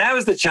 But now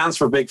is the chance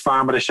for big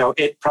pharma to show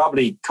it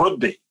probably could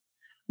be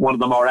one of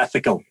the more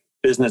ethical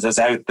businesses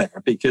out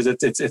there, because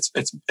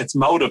its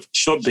motive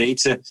should be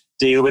to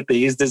deal with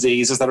these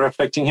diseases that are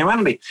afflicting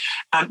humanity.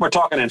 And we're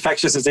talking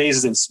infectious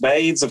diseases in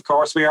spades, of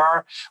course we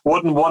are.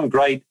 Wouldn't one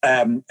great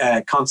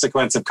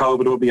consequence of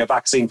COVID would be a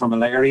vaccine for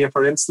malaria,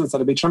 for instance?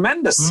 That'd be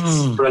tremendous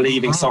for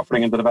relieving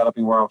suffering in the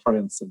developing world, for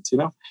instance,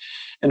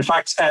 In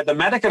fact, the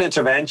medical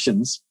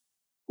interventions,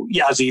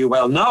 as you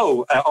well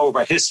know,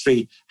 over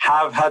history,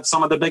 have had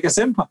some of the biggest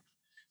impact.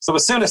 So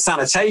as soon as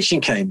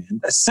sanitation came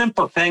in, a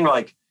simple thing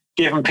like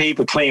giving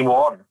people clean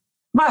water,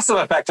 massive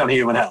effect on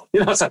human health.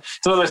 So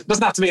there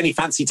doesn't have to be any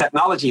fancy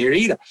technology here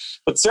either.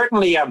 But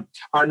certainly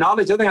our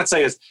knowledge, the other thing I'd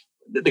say is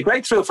the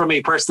great thrill for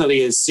me personally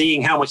is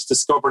seeing how much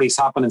discoveries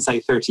happen in, say,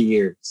 30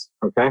 years.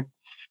 Okay.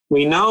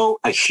 We know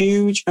a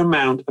huge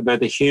amount about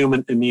the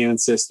human immune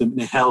system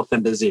in health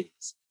and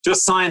disease.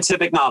 Just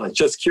scientific knowledge,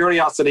 just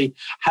curiosity.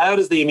 How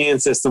does the immune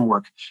system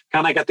work?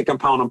 Can I get the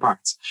component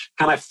parts?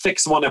 Can I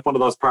fix one if one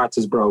of those parts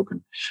is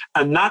broken?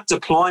 And that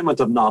deployment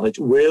of knowledge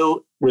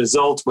will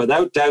result,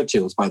 without doubt,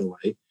 Jules, by the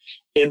way,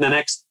 in the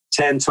next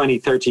 10, 20,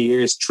 30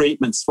 years,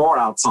 treatments for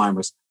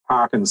Alzheimer's,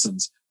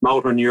 Parkinson's,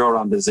 motor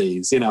neuron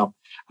disease, and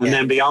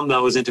then beyond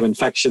those into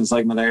infections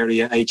like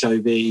malaria,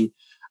 HIV.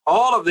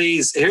 All of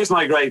these, here's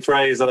my great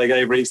phrase that I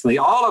gave recently,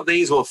 all of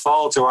these will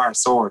fall to our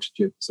sword,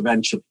 Jules,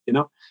 eventually,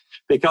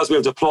 because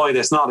we'll deploy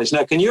this knowledge.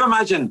 Now, can you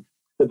imagine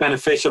the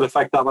beneficial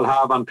effect that will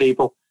have on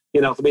people?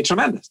 It'll be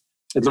tremendous.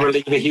 It'll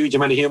relieve a huge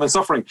amount of human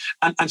suffering.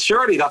 And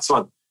surely that's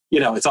what,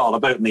 it's all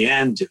about in the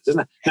end,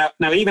 isn't it?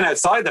 Now, even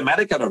outside the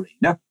medical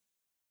arena,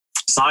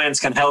 science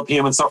can help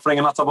human suffering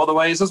in lots of other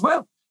ways as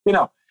well.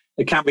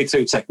 It can be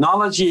through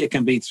technology. It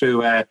can be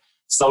through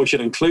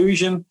social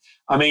inclusion.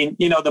 I mean,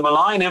 the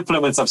malign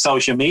influence of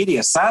social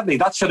media, sadly,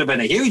 that should have been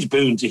a huge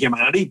boon to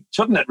humanity,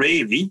 shouldn't it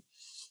really?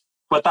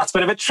 But that's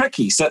been a bit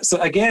tricky. So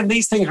again,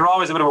 these things are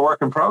always a bit of a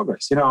work in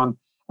progress, and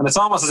it's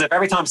almost as if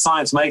every time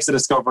science makes a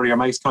discovery or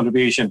makes a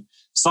contribution,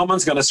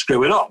 someone's going to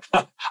screw it up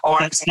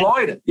or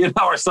exploit it,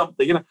 or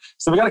something,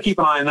 So we've got to keep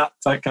an eye on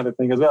that kind of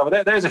thing as well.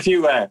 But there's a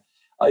few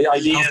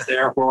ideas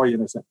there for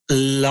you.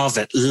 Love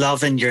it.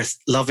 Loving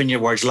your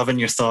words, loving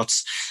your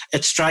thoughts.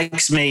 It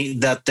strikes me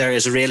that there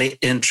is a really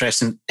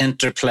interesting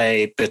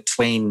interplay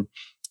between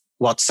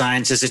what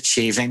science is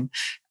achieving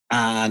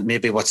and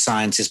maybe what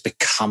science is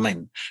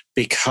becoming.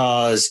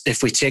 Because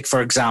if we take,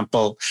 for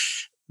example,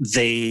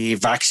 the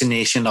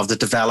vaccination of the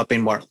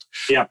developing world,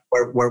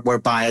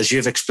 whereby, as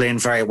you've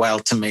explained very well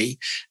to me,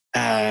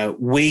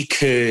 we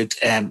could,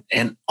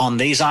 on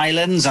these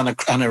islands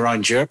and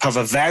around Europe, have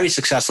a very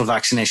successful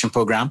vaccination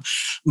program.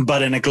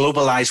 But in a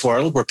globalized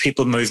world where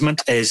people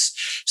movement is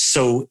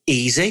so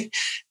easy,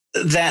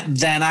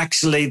 then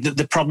actually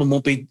the problem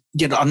won't be,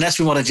 unless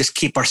we want to just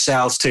keep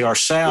ourselves to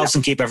ourselves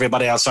and keep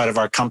everybody else out of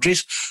our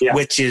countries,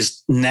 which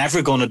is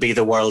never going to be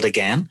the world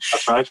again.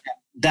 That's right.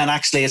 Then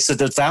actually it's the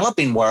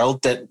developing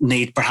world that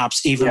need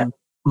perhaps even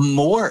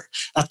more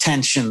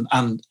attention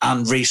and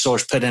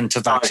resource put into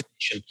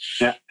vaccination.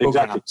 Yeah, exactly.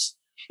 Programs.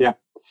 Yeah.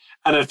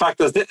 And in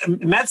fact,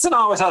 medicine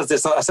always has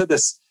this, I said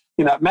this,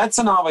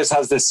 medicine always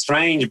has this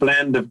strange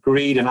blend of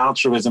greed and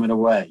altruism in a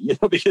way,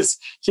 because,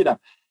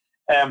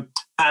 and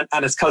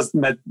it's because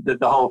the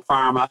whole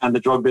pharma and the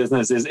drug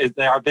business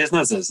they are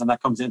businesses, and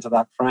that comes into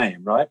that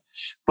frame, right?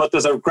 But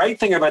there's a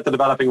great thing about the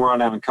developing world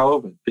now in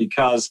COVID,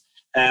 because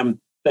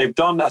they've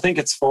done, I think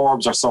it's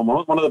Forbes or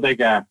someone, one of the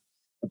big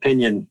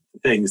opinion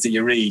things that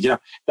you read,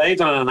 they've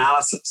done an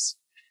analysis.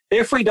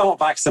 If we don't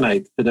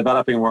vaccinate the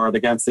developing world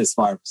against this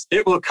virus,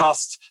 it will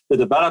cost the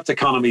developed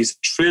economies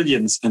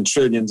trillions and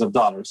trillions of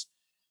dollars.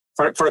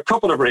 for a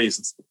couple of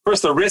reasons.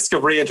 First, the risk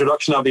of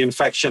reintroduction of the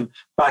infection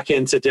back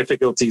into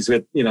difficulties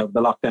with, the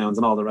lockdowns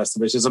and all the rest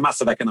of it, which is a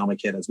massive economic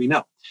hit, as we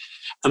know.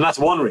 And that's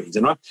one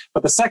reason, right?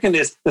 But the second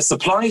is the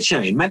supply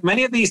chain.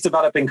 Many of these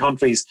developing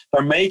countries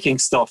are making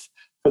stuff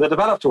for the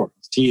developed world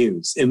to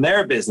use in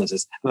their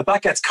businesses. And if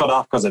that gets cut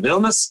off because of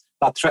illness,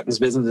 that threatens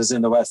businesses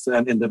in the West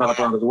and in the developed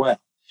world as well.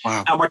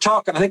 Wow. And we're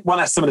talking, I think one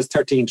estimate is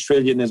 13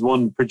 trillion is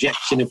one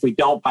projection if we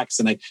don't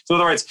vaccinate. So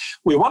in other words,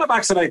 we want to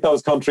vaccinate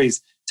those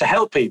countries to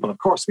help people. Of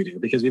course we do,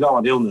 because we don't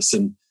want illness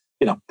and,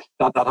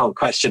 that whole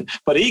question.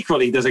 But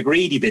equally, there's a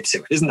greedy bit to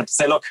it, isn't there? To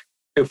say, look,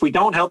 if we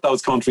don't help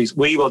those countries,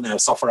 we will now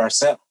suffer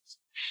ourselves.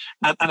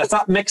 And it's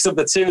that mix of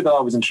the two that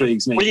always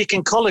intrigues me. Well, you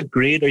can call it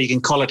greed or you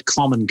can call it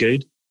common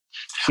good.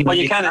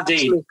 You can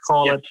indeed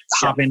call it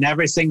having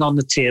everything on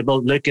the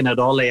table, looking at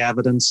all the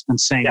evidence and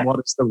saying what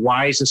is the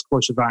wisest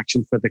course of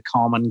action for the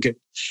common good.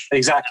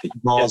 Exactly.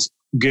 Was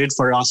good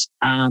for us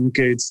and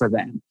good for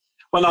them.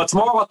 Well, no, it's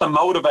more what the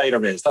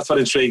motivator is. That's what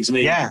intrigues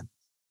me.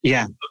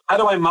 Yeah. How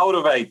do I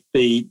motivate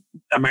the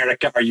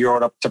America or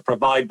Europe to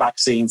provide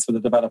vaccines for the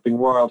developing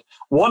world?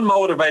 One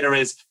motivator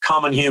is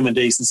common human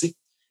decency.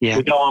 Yeah.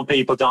 We don't want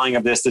people dying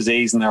of this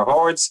disease in their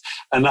hordes.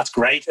 And that's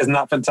great. Isn't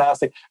that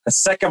fantastic? The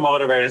second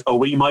motivator is,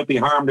 we might be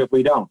harmed if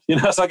we don't.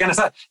 So again,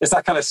 it's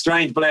that kind of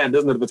strange blend,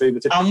 isn't it, between the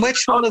two? And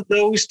which one of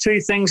those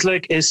two things,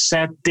 Luke, is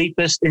set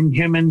deepest in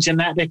human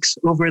genetics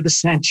over the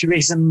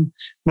centuries and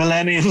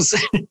millenniums?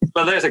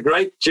 Well, there's a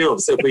great,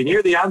 Jules. If we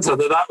knew the answer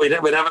to that, we'd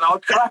have it all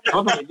cracked,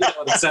 wouldn't we?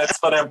 In a sense.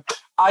 But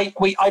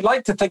I'd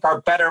like to think our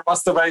better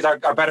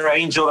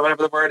angel, or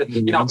whatever the word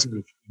is,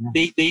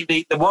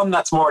 the one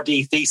that's more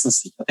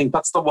decency. I think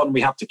that's the one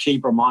we have to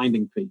keep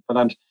reminding people.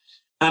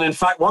 And in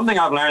fact, one thing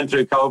I've learned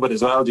through COVID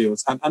as well,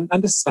 Jules, and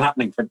this has been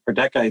happening for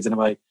decades in a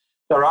way,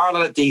 there are a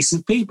lot of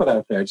decent people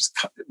out there. Just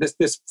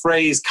this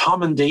phrase,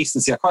 common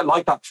decency, I quite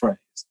like that phrase.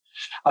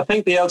 I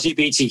think the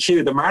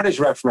LGBTQ, the marriage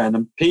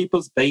referendum,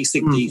 people's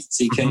basic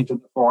decency came to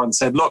the fore and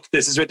said, look,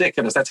 this is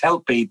ridiculous. Let's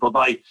help people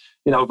by,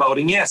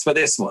 voting yes for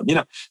this one.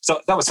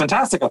 So that was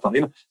fantastic, I thought.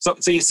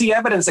 So you see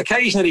evidence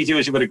occasionally,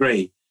 Jews, you would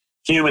agree,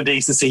 human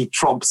decency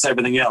trumps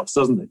everything else,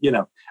 doesn't it?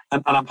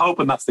 And I'm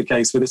hoping that's the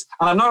case with this.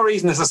 And I've no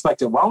reason to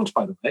suspect it won't,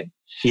 by the way.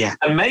 Yeah.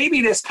 And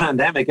maybe this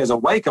pandemic is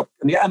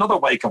another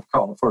wake-up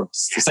call for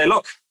us to say,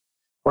 look,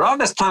 we're on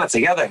this planet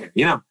together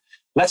here,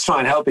 Let's try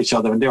and help each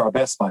other and do our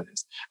best by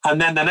this.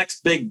 And then the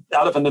next big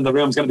elephant in the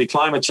room is going to be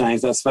climate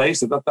change. Let's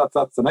face it.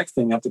 That's the next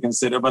thing you have to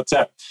consider. But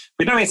I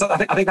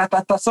think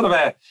that sort of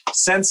a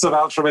sense of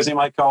altruism, you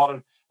might call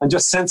it, and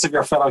just sense of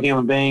your fellow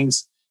human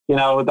beings.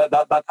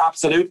 That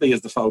absolutely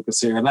is the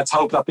focus here. And let's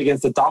hope that begins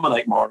to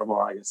dominate more and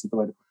more, I guess, is the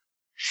way to put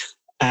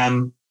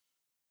it.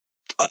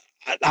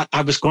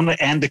 I was going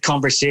to end the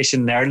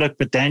conversation there, look,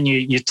 but then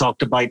you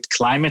talked about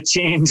climate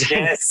change.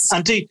 Yes.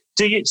 And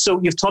so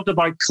you've talked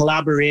about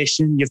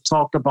collaboration. You've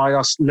talked about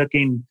us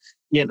looking,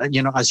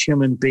 as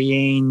human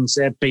beings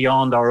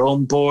beyond our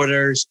own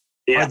borders.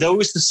 Yeah. Are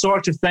those the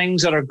sort of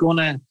things that are going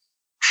to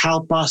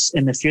help us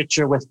in the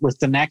future with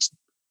the next?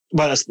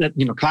 Well,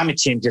 climate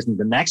change isn't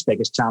the next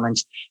biggest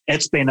challenge.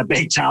 It's been a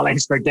big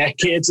challenge for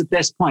decades at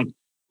this point.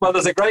 Well,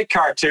 there's a great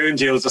cartoon,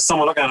 Jules, of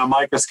someone looking at a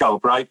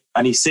microscope, right?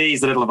 And he sees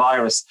the little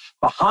virus.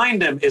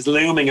 Behind him is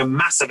looming a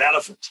massive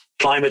elephant,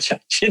 climate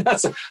change.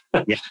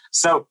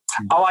 So,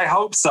 I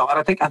hope so. And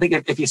I think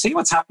if you see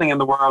what's happening in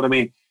the world,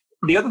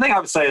 the other thing I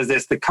would say is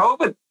this, the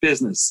COVID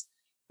business,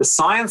 the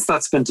science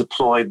that's been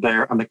deployed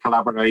there and the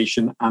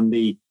collaboration and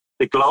the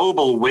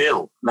global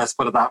will, let's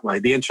put it that way,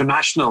 the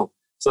international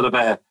sort of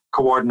a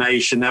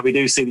coordination. Now, we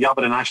do see the odd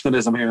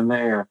nationalism here and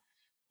there.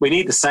 We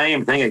need the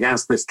same thing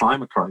against this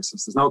climate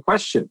crisis. There's no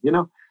question,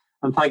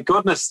 And thank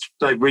goodness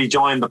they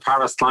rejoined the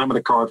Paris Climate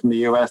Accord from the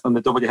US and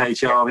the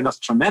WHO. That's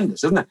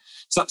tremendous, isn't it?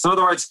 So in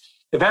other words,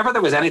 if ever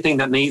there was anything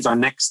that needs our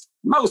next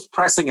most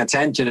pressing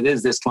attention, it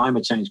is this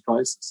climate change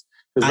crisis.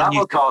 Because that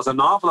will cause an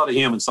awful lot of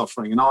human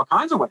suffering in all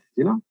kinds of ways,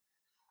 And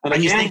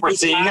again, we're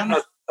seeing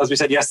it, as we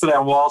said yesterday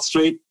on Wall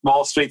Street.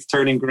 Wall Street's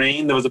turning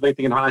green. There was a big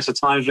thing in Financial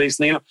Times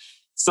recently,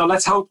 So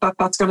let's hope that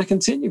that's going to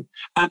continue.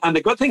 And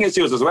the good thing is,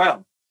 Jules, as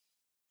well,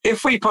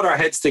 if we put our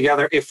heads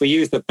together, if we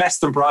use the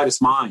best and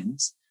brightest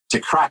minds to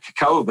crack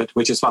COVID,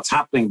 which is what's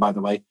happening, by the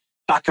way,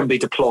 that can be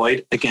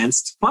deployed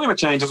against climate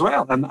change as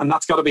well. And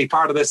that's got to be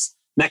part of this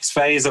next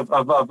phase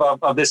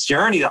of this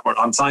journey that we're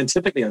on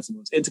scientifically, I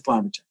suppose, into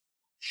climate change.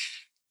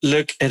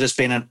 Look, it has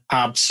been an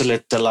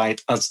absolute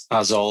delight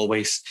as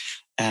always.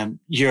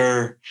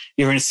 Your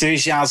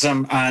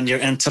enthusiasm and your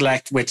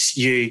intellect, which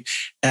you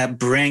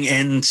bring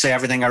into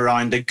everything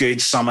around the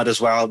Good Summit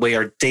as well, we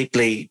are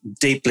deeply,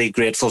 deeply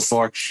grateful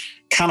for.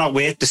 Cannot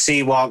wait to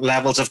see what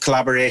levels of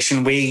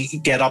collaboration we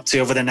get up to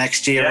over the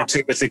next year or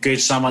two with the Good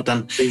Summit,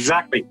 and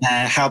exactly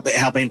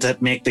helping to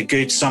make the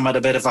Good Summit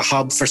a bit of a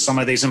hub for some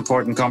of these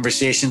important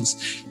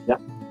conversations. Yeah.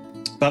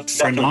 But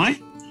for now,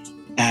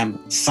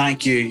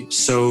 thank you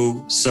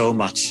so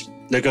much.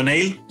 Luke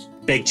O'Neill,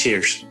 big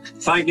cheers.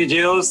 Thank you,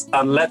 Jules.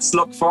 And let's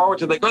look forward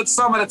to the Good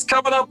Summit. It's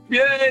coming up.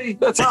 Yay!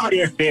 Let's have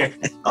it. Here.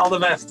 All the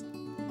best.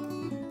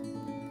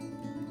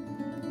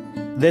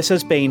 This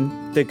has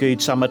been the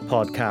Good Summit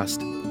podcast.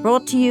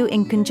 Brought to you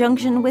in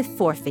conjunction with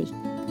Forfey.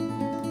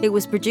 It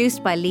was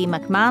produced by Lee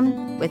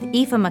McMahon with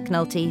Aoife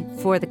McNulty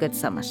for the Good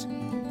Summit.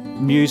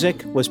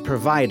 Music was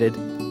provided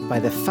by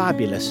the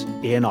fabulous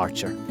Ian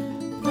Archer.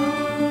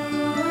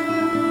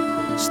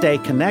 Stay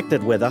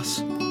connected with us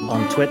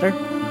on Twitter,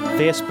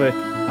 Facebook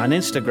and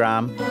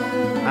Instagram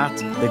at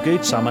The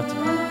Good Summit,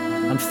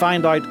 and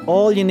find out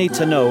all you need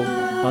to know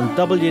on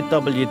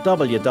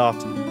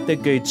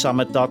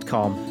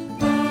www.thegoodsummit.com,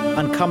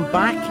 and come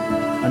back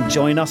and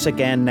join us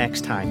again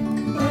next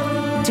time.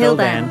 Till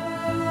then,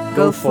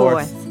 go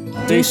forth,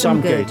 do some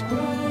good.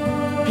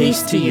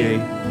 Peace to you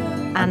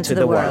and to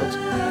the world.